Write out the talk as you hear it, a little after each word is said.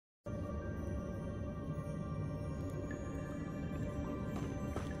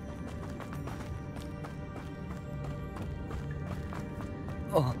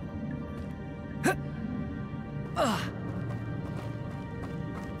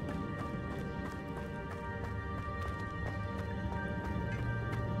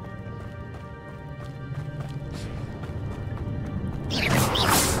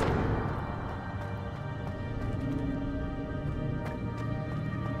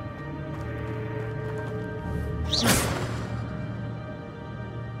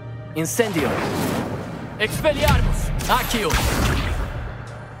Incendio. Expelliarmus. Accio.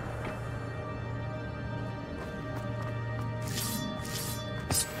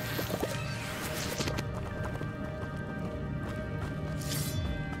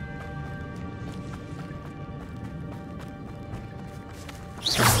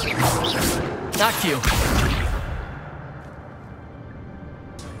 Accio.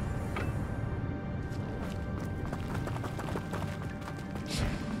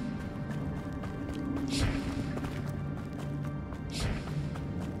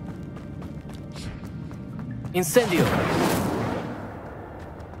 Incendio.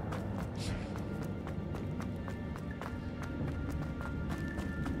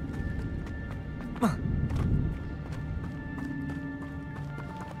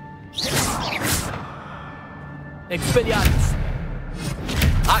 Expelliarmus.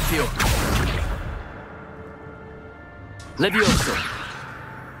 Accio. Levioso.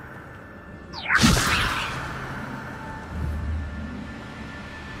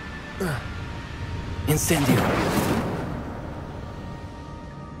 Incendio.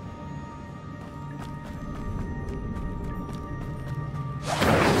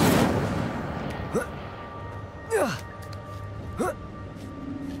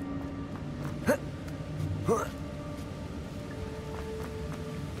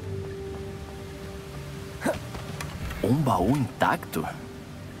 Um baú intacto?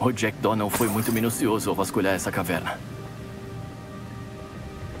 O Jack Daw não foi muito minucioso ao vasculhar essa caverna.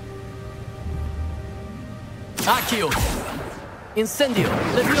 Accio. Incendio.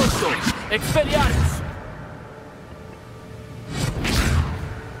 Levioso. Expelliarmus.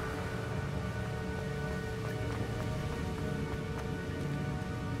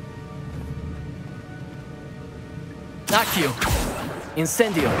 Accio.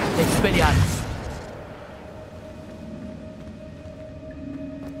 Incendio. Expelliarmus.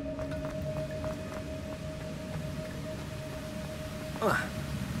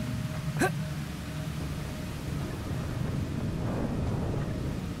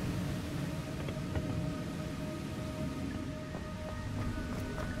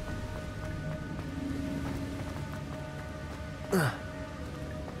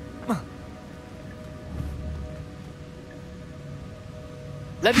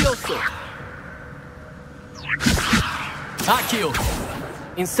 Levioso. Accio.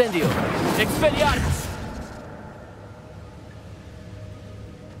 Incendio. Expelliarmus.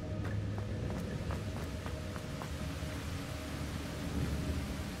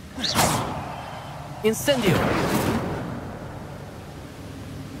 Incendio.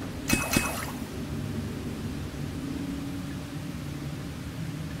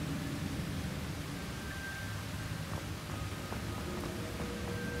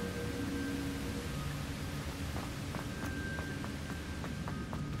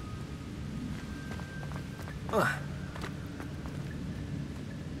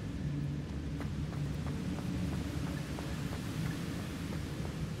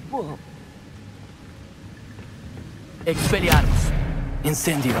 Expelliarmus.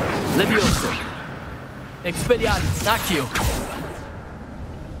 Incendio. Levioso. Expelliarmus. Accio.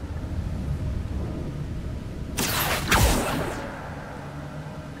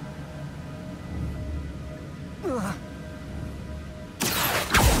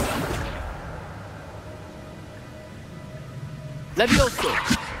 Levioso.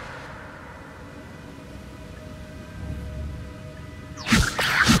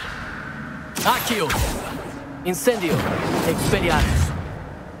 Accio. Incendio. Expelliarmus.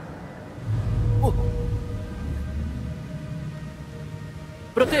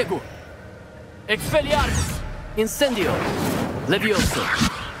 Protego. Expelliarmus. Incendio. Levioso.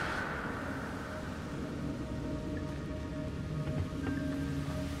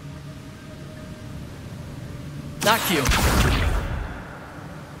 Accio.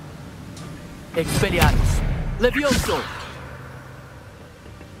 Expelliarmus. Levioso.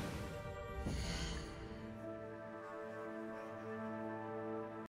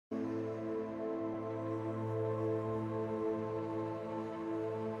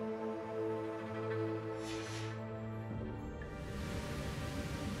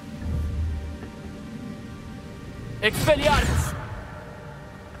 Expelliarmus.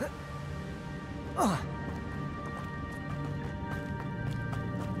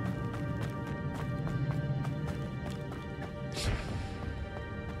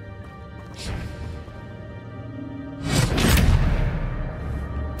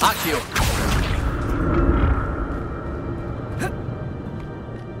 Accio.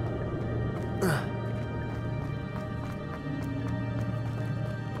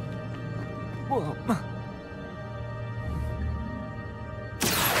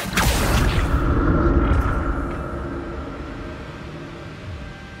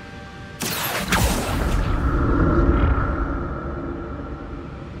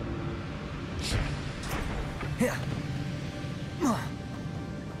 Aqui,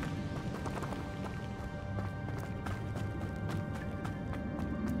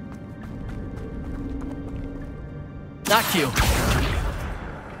 ó.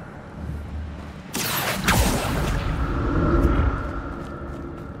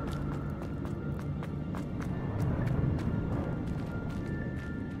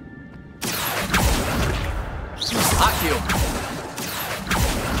 Aqui,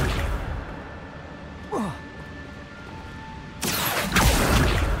 ó.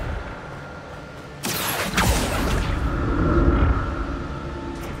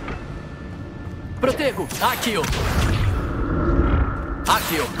 Protego. Aqui, ó.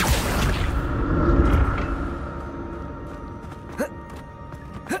 Aqui, ó.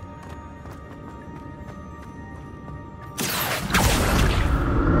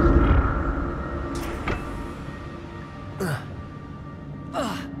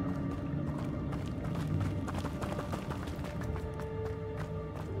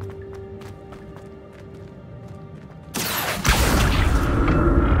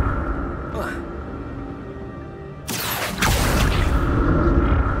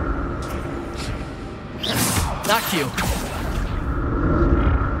 Aqui, ó.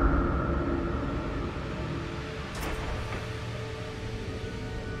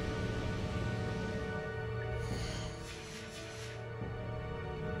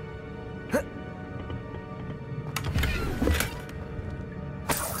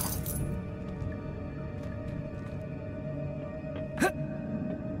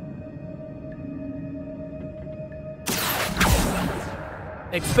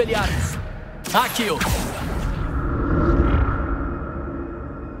 Expelliarmus. Aqui, ó.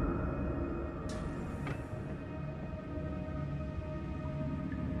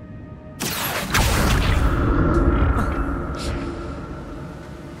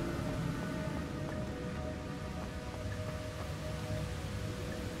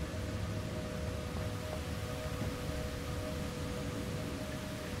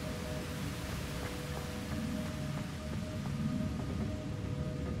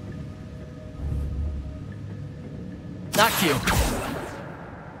 Aqui, ó.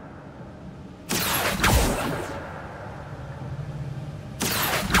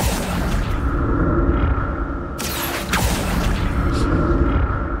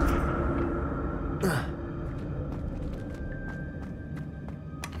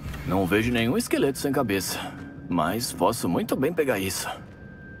 Não vejo nenhum esqueleto sem cabeça, mas posso muito bem pegar isso.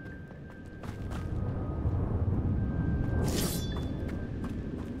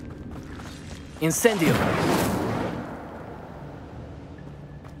 Incêndio.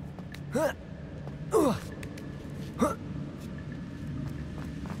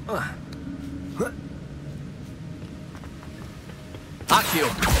 Aqui, ó.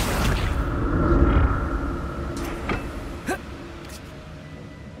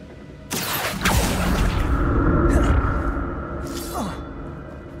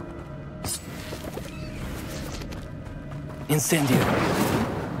 Incêndio.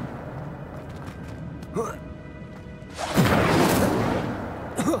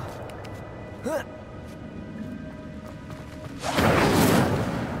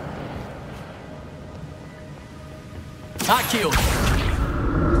 Aqui, ó.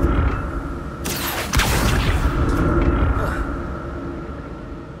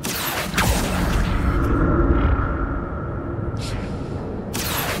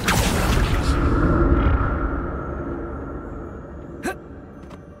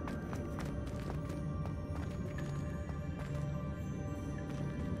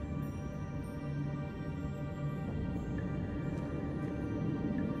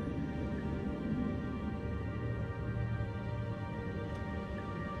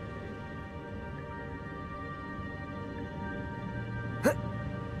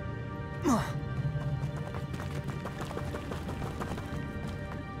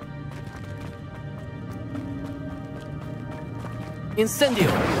 Incêndio!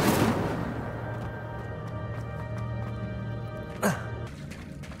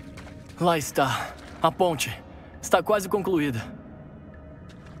 Lá está. A ponte. Está quase concluída.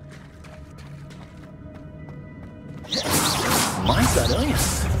 Mais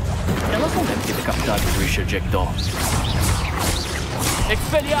aranhas? Elas não devem ter decapitado o Richard Jackdaw.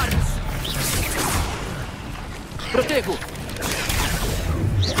 Expelliarmus! Protego!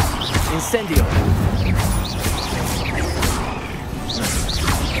 Incêndio!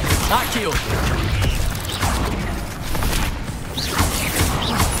 Aqui, ó!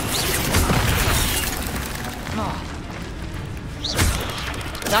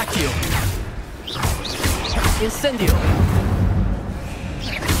 Aqui, ó! Incêndio!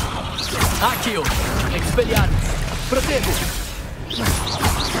 Aqui, ó! Expelliarmus. Protego.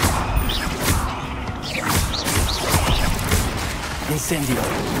 Incendio.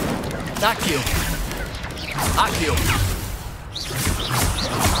 Accio. Accio.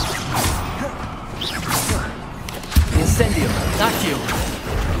 Incendio. Accio.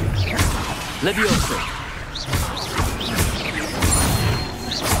 Levioso.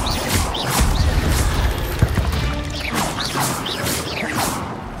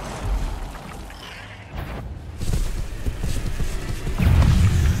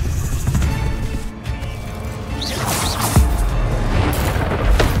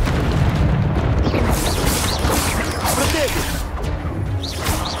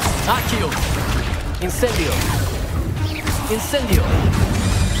 Accio. Incendio. Incendio.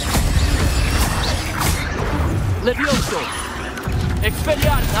 Levioso.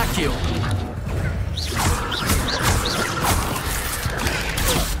 Expelliar. Accio.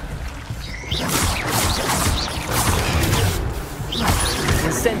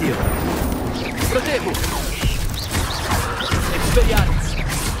 Incendio. Protego. Expelliarmus.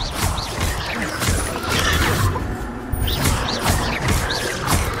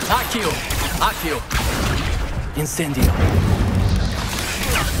 Accio. Accio. Incendio.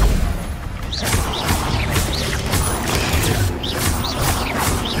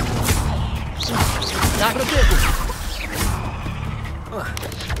 Protego.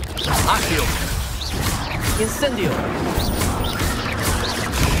 Accio. Incendio.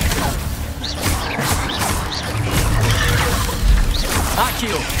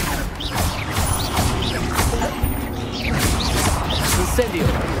 Accio. Incendio.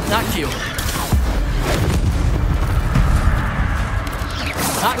 Accio.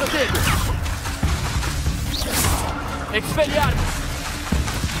 Protego. Expelliarmus.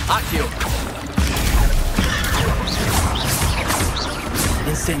 Accio.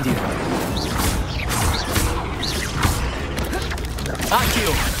 Incendio.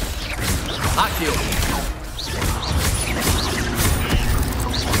 Accio. Accio.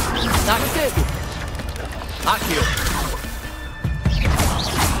 Protego. Accio.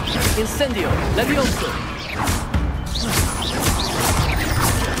 Incendio. Levioso.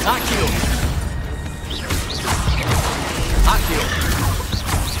 Accio. Accio.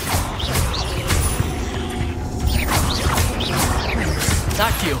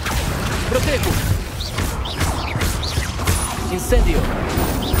 Accio. Protego. Incendio.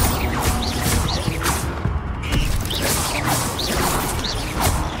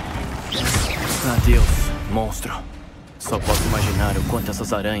 Adeus, monstro. Só posso imaginar o quanto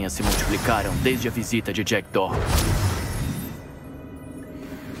essas aranhas se multiplicaram desde a visita de Jackdaw.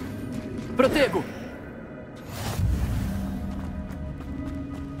 Protego!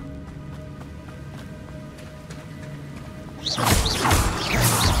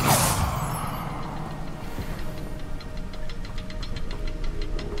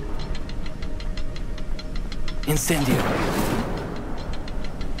 Incendio.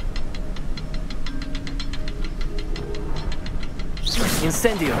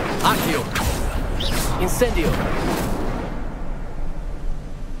 Incendio. Accio. Incendio.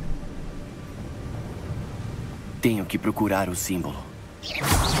 Tenho que procurar o símbolo.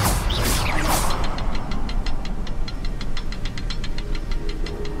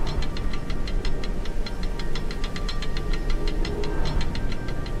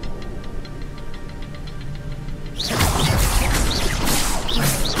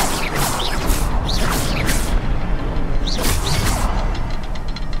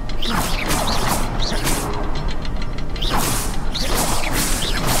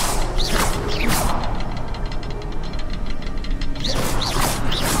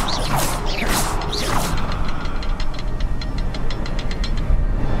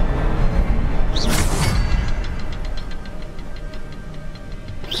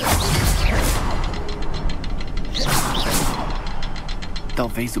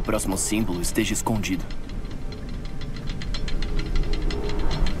 Talvez o próximo símbolo esteja escondido.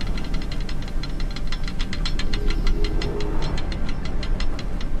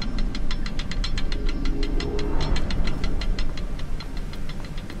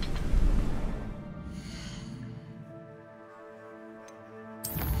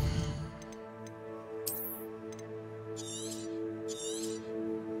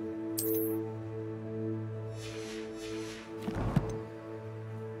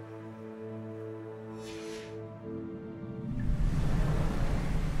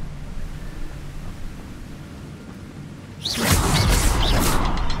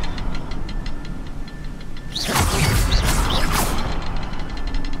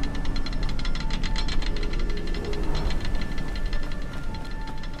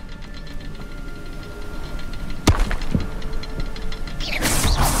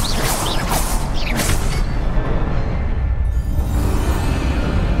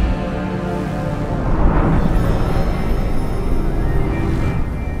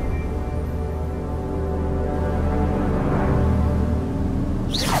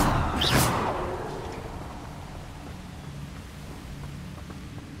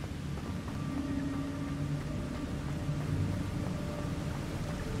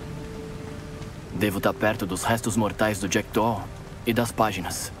 Devo estar perto dos restos mortais do Jackdaw e das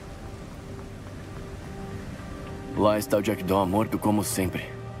páginas. Lá está o Jackdaw morto como sempre.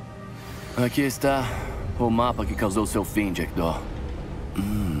 Aqui está o mapa que causou seu fim, Jackdaw.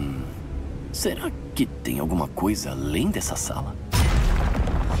 Será que tem alguma coisa além dessa sala?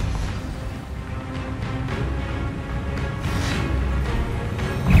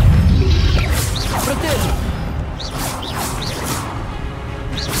 Proteja!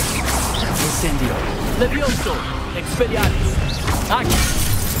 Incendio! Levioso! Expelliarmus! Aqui!